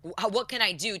 So what can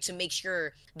I do to make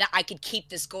sure that I could keep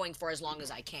this going for as long as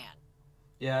I can?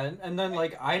 Yeah, and then,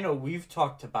 like, I know we've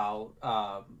talked about,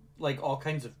 like, all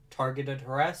kinds of targeted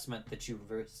harassment that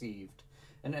you've received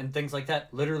and things like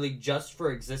that, literally just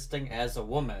for existing as a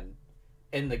woman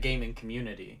in the gaming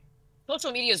community.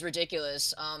 Social media is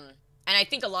ridiculous. And I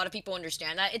think a lot of people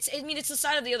understand that. I mean, it's the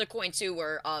side of the other coin too,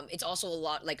 where it's also a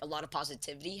lot of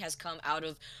positivity has come out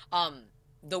of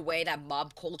the way that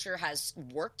mob culture has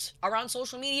worked around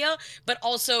social media, but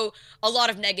also a lot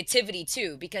of negativity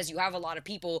too, because you have a lot of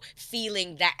people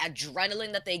feeling that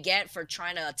adrenaline that they get for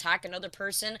trying to attack another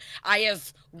person. I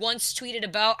have once tweeted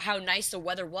about how nice the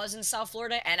weather was in South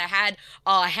Florida, and I had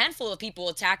a handful of people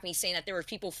attack me saying that there were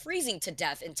people freezing to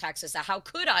death in Texas. That how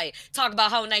could I talk about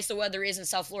how nice the weather is in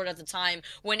South Florida at the time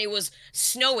when it was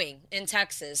snowing in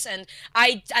Texas? And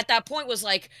I, at that point, was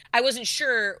like, I wasn't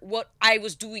sure what I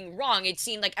was doing wrong. It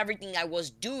seemed like everything I was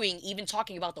doing, even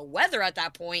talking about the weather at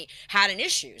that point, had an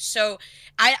issue. So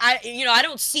I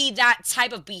don't see that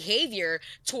type of behavior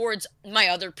towards my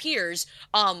other peers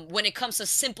when it comes to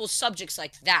simple subjects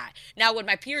like that. Now, when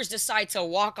my peers decide to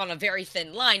walk on a very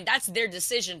thin line, that's their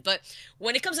decision. But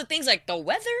when it comes to things like the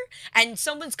weather and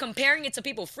someone's comparing it to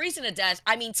people freezing to death,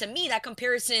 I mean, to me, that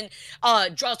comparison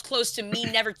draws close to me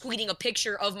never tweeting a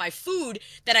picture of my food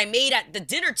that I made at the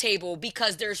dinner table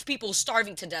because there's people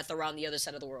starving to death around the other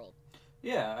side of the world.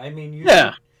 Yeah, I mean,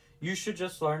 you should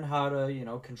just learn how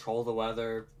to, control the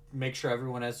weather, make sure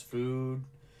everyone has food.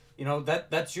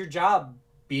 That's your job,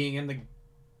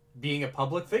 being a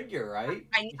public figure, right?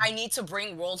 I need to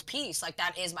bring world peace. Like,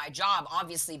 that is my job,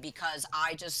 obviously, because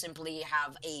I just simply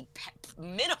have a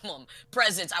minimum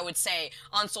presence, I would say,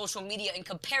 on social media in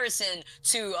comparison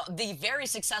to the very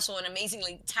successful and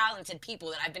amazingly talented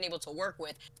people that I've been able to work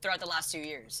with throughout the last 2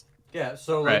 years. Yeah,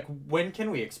 so, like, when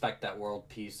can we expect that world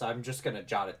peace? I'm just gonna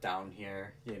jot it down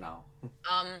here,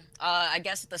 I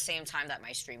guess at the same time that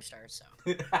my stream starts,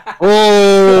 so.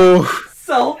 Oh!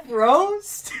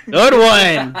 Self-roast? Good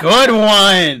one! Good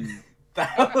one!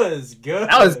 That was good.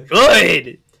 That was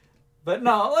good! But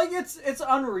no, like, it's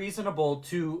unreasonable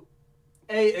to,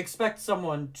 expect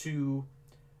someone to...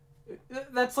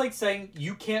 That's like saying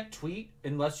you can't tweet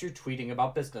unless you're tweeting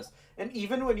about business. And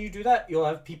even when you do that, you'll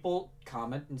have people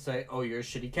comment and say, oh, you're a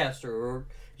shitty caster, or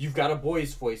you've got a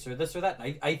boy's voice, or this or that.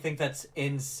 And I think that's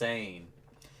insane.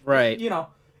 Right.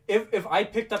 If I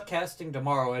picked up casting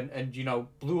tomorrow and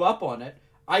blew up on it,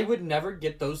 I would never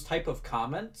get those type of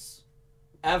comments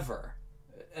ever.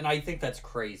 And I think that's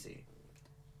crazy.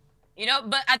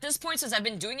 But at this point, since I've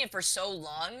been doing it for so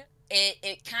long,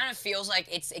 it kind of feels like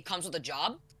it comes with a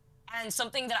job. And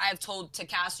something that I've told to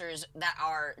casters that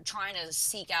are trying to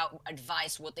seek out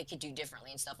advice, what they could do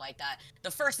differently and stuff like that.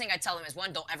 The first thing I tell them is,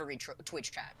 one, don't ever read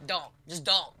Twitch chat. Don't. Just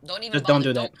don't. Don't even bother. Don't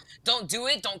do that. Don't do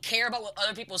it. Don't care about what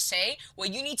other people say.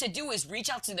 What you need to do is reach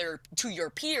out to your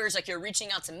peers, like you're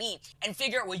reaching out to me, and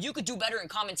figure out what you could do better in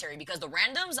commentary, because the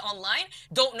randoms online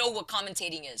don't know what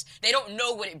commentating is. They don't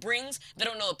know what it brings. They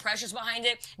don't know the pressures behind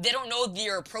it. They don't know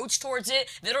your approach towards it.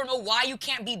 They don't know why you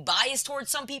can't be biased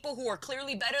towards some people who are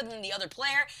clearly better than the other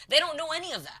player. They don't know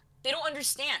any of that. They don't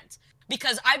understand,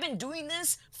 because I've been doing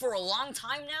this for a long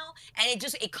time now, and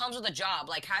it comes with a job,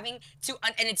 like having to,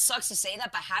 and it sucks to say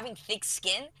that, but having thick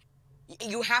skin,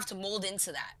 you have to mold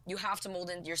into that. You have to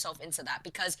mold yourself into that,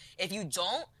 because if you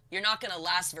don't, you're not going to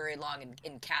last very long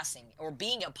in casting or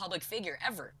being a public figure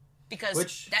ever.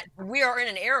 Because we are in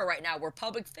an era right now where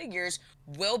public figures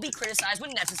will be criticized when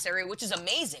necessary, which is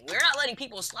amazing. We're not letting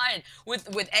people slide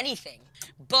with anything,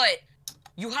 but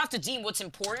you have to deem what's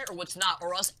important or what's not,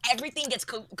 or else everything gets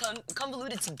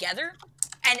convoluted together,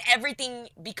 and everything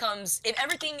if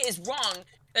everything is wrong,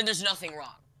 then there's nothing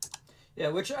wrong. Yeah,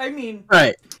 which, I mean...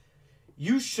 Right.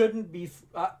 you shouldn't be.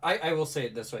 I will say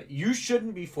it this way: you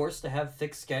shouldn't be forced to have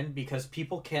thick skin because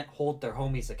people can't hold their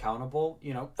homies accountable.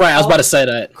 You know, Right, I was about to say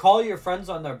that. Call your friends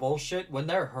on their bullshit when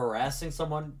they're harassing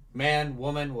someone, man,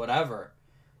 woman, whatever.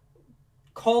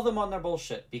 Call them on their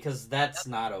bullshit because that's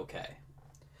not okay.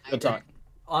 Good talk.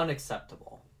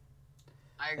 Unacceptable.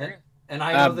 I agree. And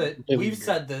I know that we've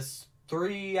said this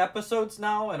 3 episodes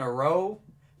now in a row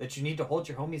that you need to hold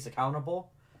your homies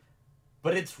accountable.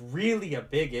 But it's really a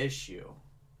big issue.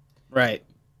 Right.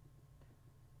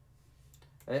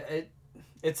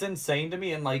 It's insane to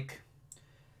me. And, like,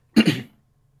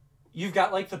 you've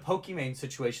got, like, the Pokimane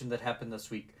situation that happened this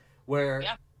week where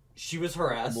she was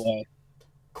harassed,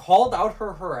 called out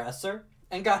her harasser,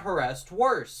 and got harassed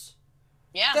worse.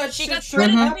 Yeah, that she shit got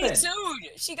shouldn't threatened to happen. be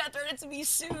sued. She got threatened to be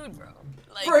sued, bro.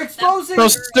 Like, For exposing So her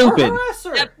stupid.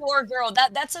 harasser. that poor girl.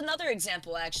 That's another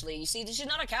example, actually. You see, she's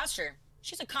not a caster.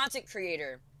 She's a content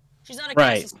creator. She's not a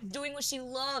caster. She's doing what she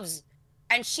loves.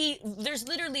 And there's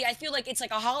literally, I feel like it's like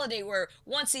a holiday where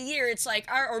once a year it's like,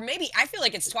 or maybe, I feel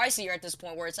like it's twice a year at this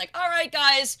point where it's like, all right,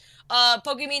 guys,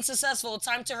 Pokemon's successful.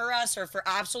 Time to harass her for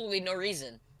absolutely no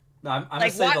reason. I'm Like, gonna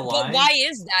say the line. but why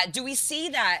is that? Do we see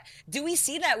that? Do we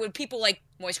see that with people like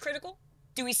Moist Critical?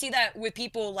 Do we see that with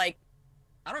people like,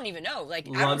 I don't even know. Like,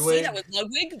 I don't see that with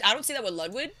Ludwig. I don't see that with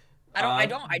Ludwig. I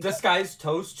don't. This guy's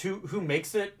Toast who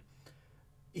makes it.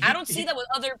 I don't see that with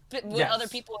other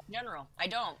people in general. I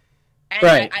don't. And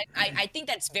Right. I think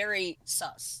that's very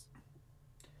sus.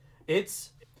 It's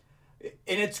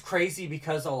crazy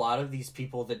because a lot of these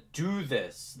people that do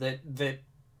this, that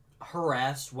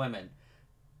harass women,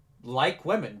 like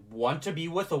women, want to be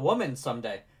with a woman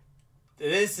someday.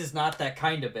 This is not that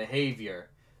kind of behavior.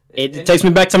 It takes me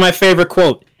back to my favorite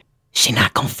quote. She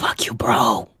not gonna fuck you,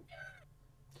 bro.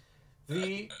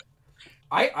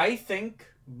 I think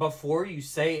before you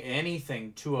say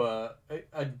anything to a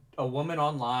woman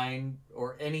online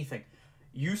or anything,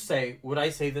 you say, would I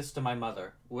say this to my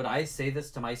mother? Would I say this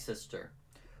to my sister?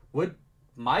 Would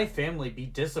my family be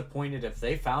disappointed if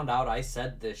they found out I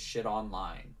said this shit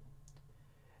online?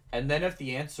 And then if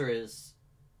the answer is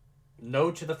no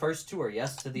to the first 2 or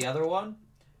yes to the other one,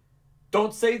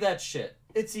 don't say that shit.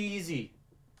 It's easy.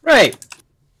 Right.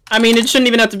 I mean, it shouldn't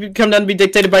even have to come down to be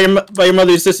dictated by your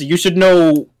mother or sister. You should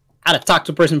know how to talk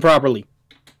to a person properly.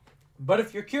 But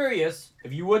if you're curious,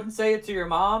 if you wouldn't say it to your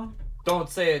mom, don't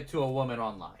say it to a woman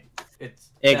online.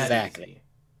 It's exactly.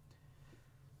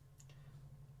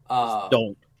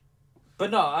 Don't.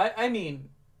 But no, I mean,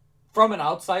 from an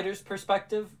outsider's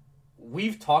perspective,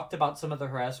 we've talked about some of the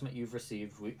harassment you've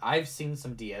received. I've seen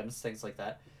some DMs, things like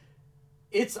that.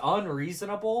 It's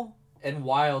unreasonable and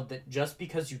wild that just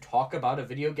because you talk about a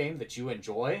video game that you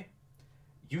enjoy,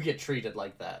 you get treated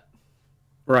like that.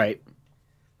 Right.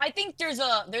 I think there's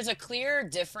a clear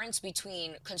difference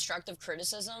between constructive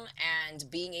criticism and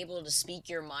being able to speak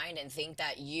your mind and think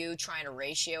that you trying to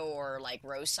ratio or like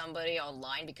roast somebody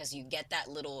online because you get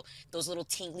those little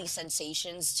tingly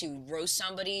sensations to roast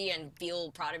somebody and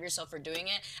feel proud of yourself for doing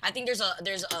it. I think there's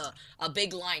a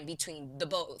big line between the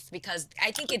both, because I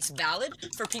think it's valid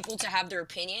for people to have their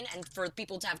opinion and for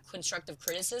people to have constructive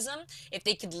criticism if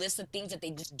they could list the things that they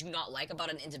just do not like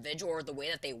about an individual or the way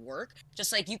that they work.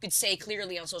 Just like you could say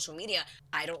clearly on social media,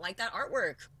 I don't like that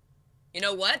artwork. You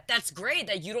know what? That's great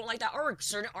that you don't like that artwork.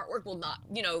 Certain artwork will not,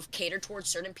 cater towards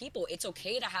certain people. It's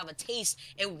okay to have a taste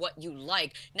in what you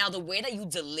like. Now, the way that you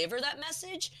deliver that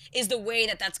message is the way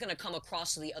that that's going to come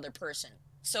across to the other person.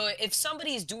 So if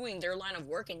somebody is doing their line of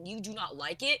work and you do not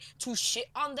like it, to shit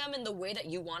on them in the way that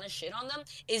you want to shit on them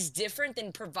is different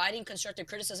than providing constructive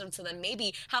criticism to them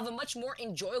maybe have a much more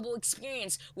enjoyable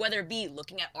experience, whether it be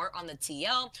looking at art on the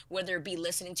TL, whether it be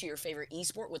listening to your favorite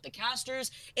esport with the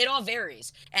casters. It all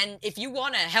varies. And if you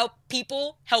want to help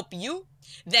people help you,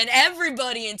 then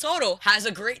everybody in total has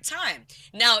a great time.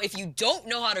 Now, if you don't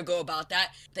know how to go about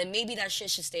that, then maybe that shit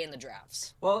should stay in the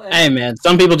drafts. Well, hey man,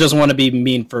 some people just want to be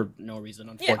mean for no reason,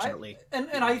 unfortunately. Yeah,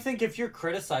 and I think if you're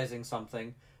criticizing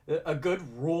something, a good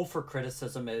rule for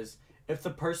criticism is if the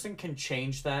person can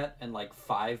change that in like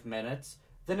 5 minutes,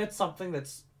 then it's something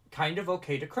that's kind of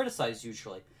okay to criticize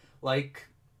usually. Like,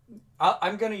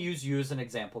 I'm going to use you as an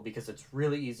example because it's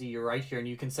really easy. You're right here and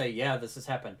you can say, yeah, this has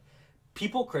happened.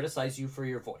 People criticize you for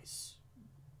your voice.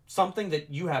 Something that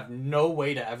you have no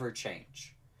way to ever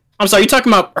change. I'm sorry, you're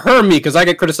talking about her or me? Because I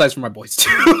get criticized for my voice too.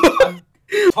 I'm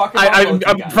talking about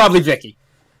I'm probably Vicky.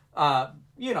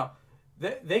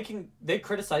 They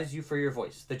criticize you for your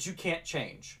voice that you can't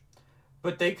change.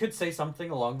 But they could say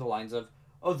something along the lines of,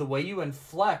 oh, the way you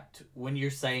inflect when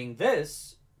you're saying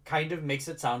this kind of makes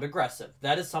it sound aggressive.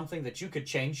 That is something that you could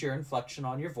change your inflection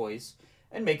on your voice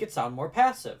and make it sound more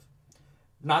passive.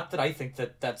 not that I think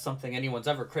that that's something anyone's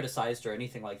ever criticized or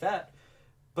anything like that,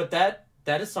 but that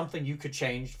is something you could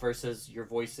change versus your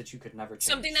voice that you could never change.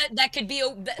 Something that could be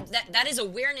that is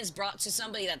awareness brought to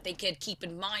somebody that they could keep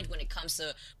in mind when it comes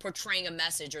to portraying a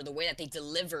message or the way that they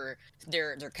deliver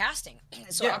their casting.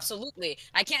 So absolutely,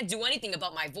 I can't do anything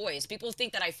about my voice. People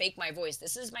think that I fake my voice.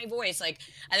 This is my voice. Like,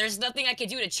 there's nothing I could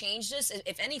do to change this.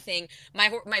 If anything,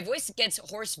 my voice gets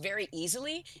hoarse very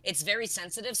easily. It's very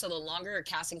sensitive. So the longer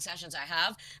casting sessions I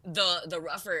have, the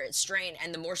rougher strain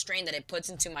and the more strain that it puts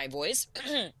into my voice.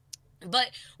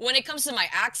 But when it comes to my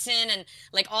accent and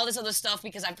like all this other stuff,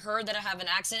 because I've heard that I have an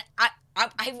accent, I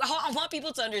want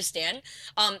people to understand,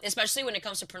 especially when it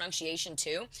comes to pronunciation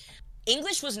too.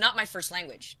 English was not my first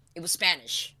language. It was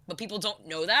Spanish, but people don't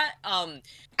know that.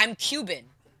 I'm Cuban.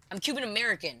 I'm Cuban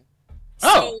American.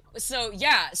 So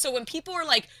yeah. So when people are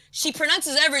like, she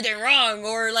pronounces everything wrong,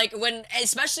 or like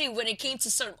especially when it came to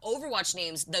certain Overwatch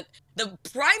names, the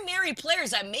primary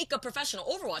players that make up professional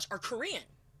Overwatch are Korean.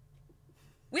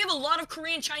 We have a lot of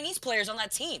Korean Chinese players on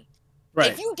that team.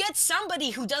 Right. If you get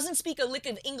somebody who doesn't speak a lick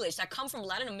of English that come from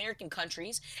Latin American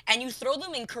countries and you throw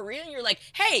them in Korea and you're like,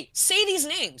 hey, say these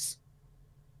names.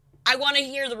 I want to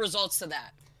hear the results to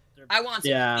that. I want to.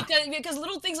 Yeah. Because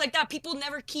little things like that, people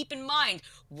never keep in mind.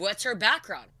 What's her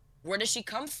background? Where does she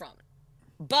come from?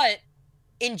 But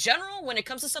in general, when it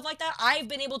comes to stuff like that, I've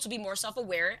been able to be more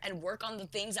self-aware and work on the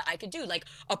things that I could do, like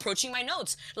approaching my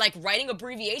notes, like writing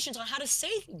abbreviations on how to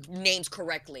say names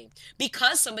correctly.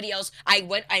 Because somebody else,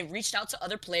 I reached out to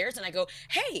other players and I go,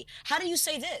 hey, how do you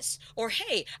say this? Or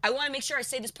hey, I want to make sure I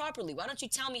say this properly. Why don't you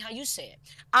tell me how you say it?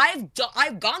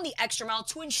 I've gone the extra mile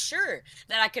to ensure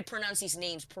that I could pronounce these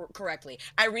names correctly.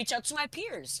 I reach out to my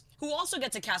peers who also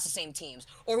get to cast the same teams,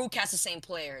 or who cast the same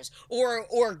players, or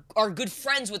are good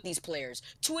friends with these players,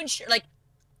 to ensure, like,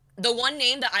 the one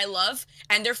name that I love,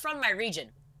 and they're from my region,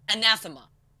 Anathema.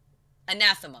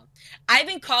 Anathema. I've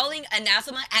been calling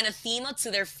Anathema Anathema to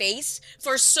their face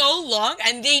for so long,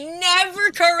 and they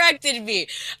never corrected me.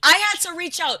 I had to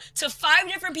reach out to 5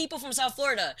 different people from South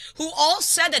Florida who all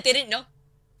said that they didn't know.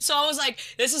 So I was like,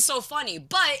 this is so funny,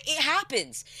 but it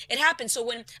happens. It happens. So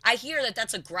when I hear that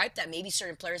that's a gripe that maybe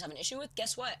certain players have an issue with,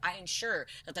 guess what? I ensure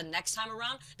that the next time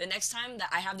around, the next time that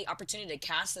I have the opportunity to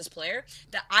cast this player,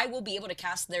 that I will be able to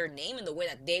cast their name in the way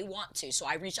that they want to. So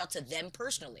I reach out to them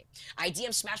personally. I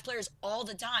DM Smash players all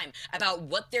the time about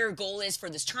what their goal is for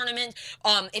this tournament.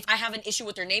 If I have an issue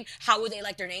with their name, how would they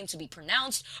like their name to be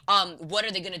pronounced? What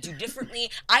are they going to do differently?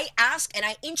 I ask and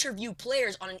I interview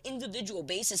players on an individual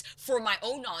basis for my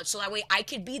own knowledge, so that way I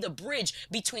could be the bridge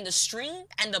between the stream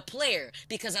and the player,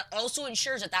 because that also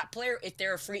ensures that that player, if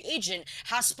they're a free agent,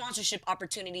 has sponsorship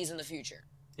opportunities in the future.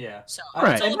 Yeah. So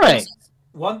right.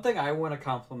 One thing I want to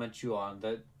compliment you on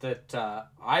that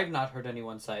I've not heard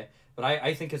anyone say, but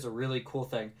I think is a really cool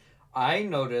thing. I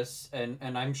notice, and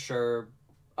I'm sure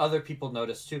other people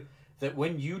notice too, that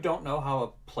when you don't know how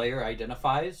a player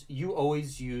identifies, you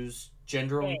always use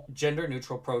gender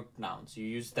neutral pronouns. You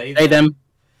use they, them.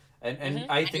 And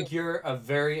I think you're a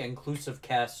very inclusive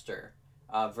caster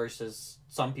versus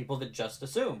some people that just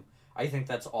assume. I think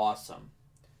that's awesome.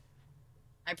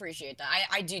 I appreciate that.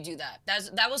 I do that.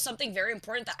 That was something very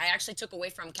important that I actually took away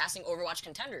from casting Overwatch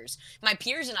contenders. My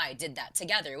peers and I did that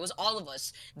together. It was all of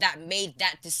us that made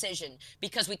that decision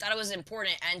because we thought it was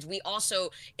important, and we also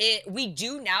we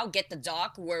do now get the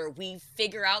doc where we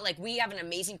figure out, like, we have an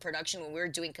amazing production when we were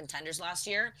doing contenders last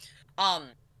year.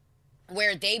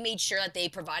 Where they made sure that they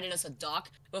provided us a doc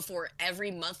before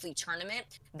every monthly tournament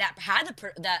that had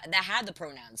the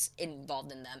pronouns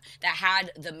involved in them, that had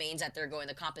the mains that they're going,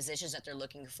 the compositions that they're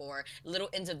looking for, little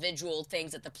individual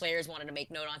things that the players wanted to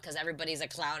make note on, because everybody's a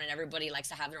clown and everybody likes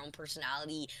to have their own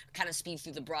personality kind of speak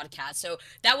through the broadcast. So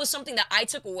that was something that I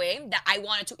took away that I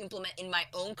wanted to implement in my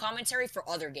own commentary for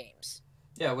other games.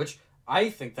 Yeah, which I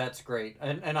think that's great.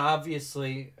 And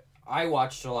obviously I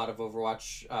watched a lot of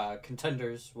Overwatch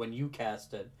contenders when you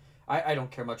casted. I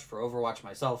don't care much for Overwatch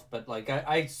myself, but like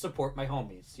I support my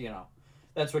homies, you know.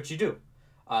 That's what you do.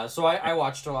 So I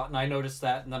watched a lot, and I noticed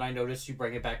that, and then I noticed you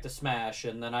bring it back to Smash,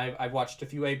 and then I've watched a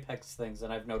few Apex things,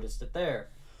 and I've noticed it there.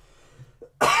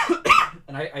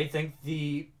 And I think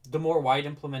the more wide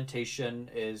implementation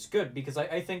is good, because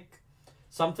I think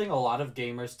something a lot of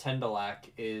gamers tend to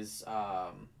lack is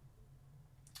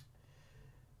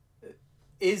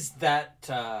that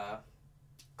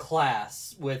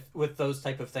class with those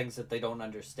type of things that they don't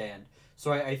understand.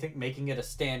 So I think making it a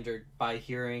standard by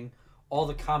hearing all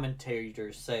the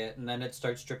commentators say it, and then it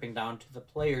starts dripping down to the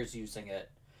players using it,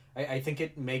 I think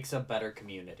it makes a better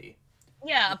community.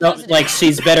 Yeah, like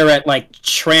she's better at like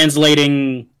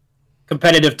translating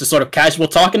competitive to sort of casual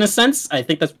talk in a sense. I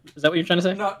think is that what you're trying to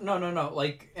say? No.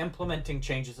 Like implementing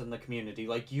changes in the community,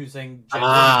 like using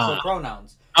gender-neutral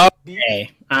pronouns.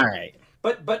 Okay, all right.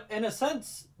 But in a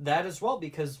sense, that as well,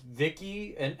 because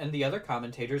Vicky and the other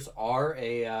commentators are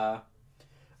a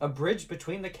bridge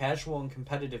between the casual and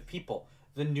competitive people.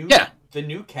 The new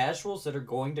casuals that are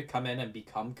going to come in and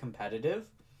become competitive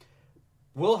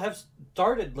will have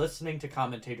started listening to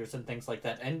commentators and things like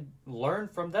that and learn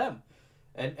from them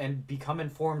and become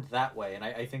informed that way. And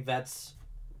I think that's,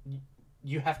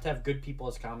 you have to have good people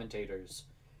as commentators,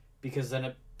 because then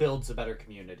it builds a better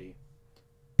community.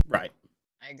 Right.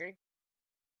 I agree.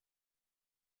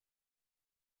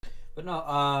 But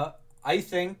no, I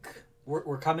think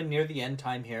we're coming near the end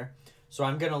time here, so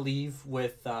I'm gonna leave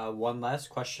with one last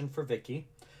question for Vicky.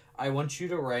 I want you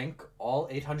to rank all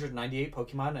 898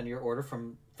 Pokemon in your order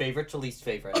from favorite to least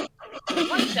favorite. What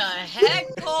the heck?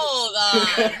 Hold on.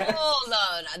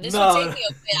 This will take me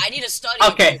a bit. I need to study.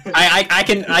 Okay,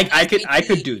 I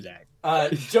could do that.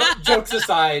 Jokes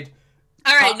aside.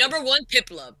 All right, number 1,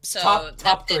 Piplup. So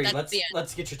top three.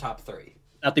 Let's get your top 3.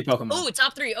 Not the Pokemon. Oh,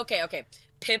 top 3. Okay.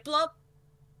 Piplup,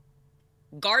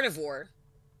 Gardevoir.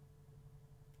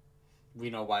 We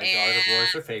know why Gardevoir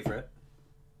is your favorite.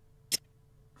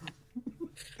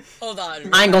 Hold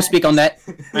on. I ain't gonna speak on that.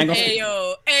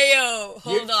 Ayo,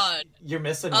 hold on. You're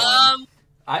missing one.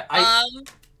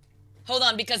 Hold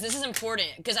on, because this is important,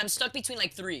 because I'm stuck between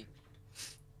like 3.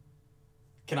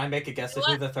 Can I make a guess at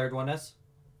who the third one is?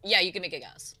 Yeah, you can make a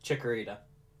guess. Chikorita.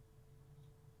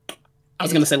 I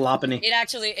was gonna say Lopunny. It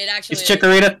actually It's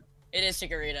Chikorita? It is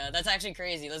Chikorita. That's actually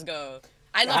crazy. Let's go.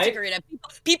 I love Chikorita.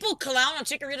 People clown on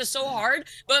Chikorita so hard,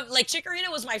 but like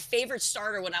Chikorita was my favorite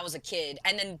starter when I was a kid,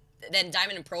 and then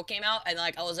Diamond and Pearl came out, and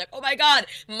like I was like, oh my god,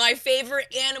 my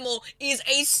favorite animal is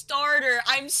a starter.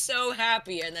 I'm so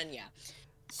happy. And then yeah.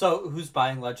 So who's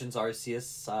buying Legends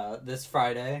Arceus this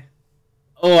Friday?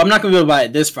 Oh, I'm not gonna be able to buy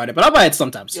it this Friday, but I'll buy it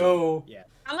sometime soon. Yo. Yeah.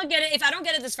 I'm gonna get it. If I don't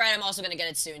get it this Friday, I'm also gonna get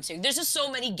it soon too. There's just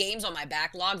so many games on my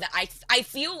backlog that I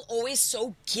feel always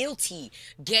so guilty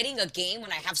getting a game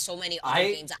when I have so many other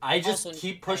games. I just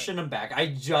keep pushing them back.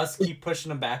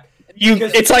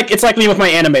 It's like me with my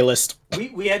anime list.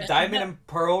 We had Diamond and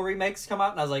Pearl remakes come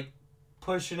out, and I was like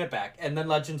pushing it back, and then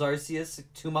Legends Arceus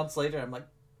 2 months later, I'm like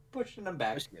pushing them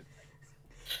back.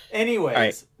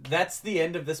 Anyways, That's the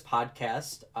end of this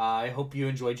podcast. I hope you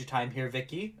enjoyed your time here,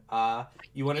 Vicky.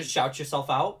 You want to shout yourself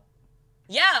out?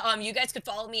 Yeah, you guys could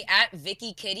follow me at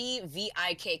VikkiKitty,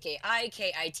 VikkiKitty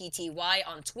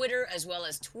on Twitter, as well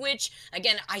as Twitch.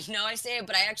 Again, I know I say it,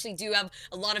 but I actually do have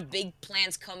a lot of big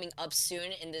plans coming up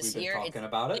soon in this year. We've been talking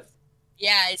about it.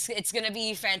 Yeah, it's gonna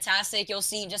be fantastic. You'll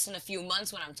see just in a few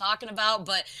months what I'm talking about,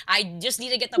 but I just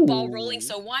need to get the ball rolling,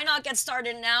 so why not get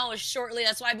started now shortly?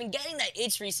 That's why I've been getting that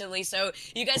itch recently. So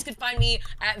you guys could find me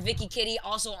at VikkiKitty,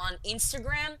 also on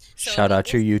Instagram. So shout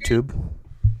out your YouTube.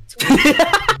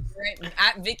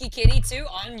 At VikkiKitty too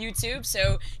on YouTube.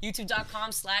 So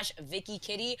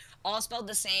youtube.com/VikkiKitty, all spelled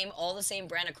the same, all the same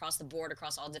brand across the board,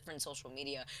 across all different social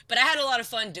media. But I had a lot of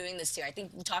fun doing this too. I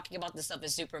think talking about this stuff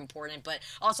is super important, but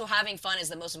also having fun is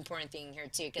the most important thing here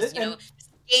too, because you know,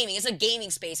 gaming, it's a gaming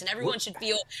space, and everyone should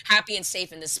feel happy and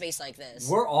safe in this space like this.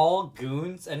 We're all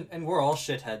goons and we're all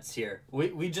shitheads here.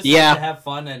 We just like to have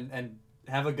fun and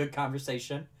have a good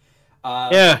conversation.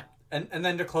 And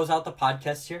then to close out the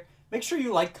podcast here, make sure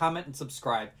you like, comment, and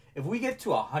subscribe. If we get to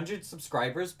 100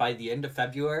 subscribers by the end of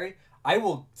February, I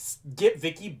will get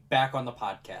Vicky back on the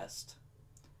podcast.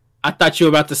 I thought you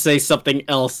were about to say something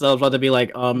else. I was about to be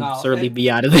like, certainly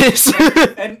be out of this.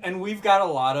 and we've got a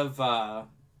lot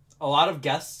of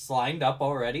guests lined up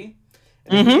already.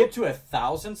 And if we get to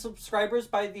 1,000 subscribers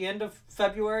by the end of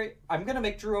February, I'm gonna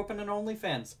make Drew open an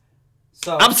OnlyFans.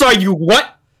 So I'm sorry, you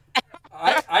what?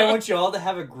 I want you all to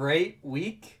have a great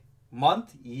week,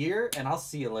 month, year, and I'll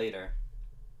see you later.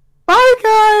 Bye,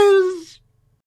 guys!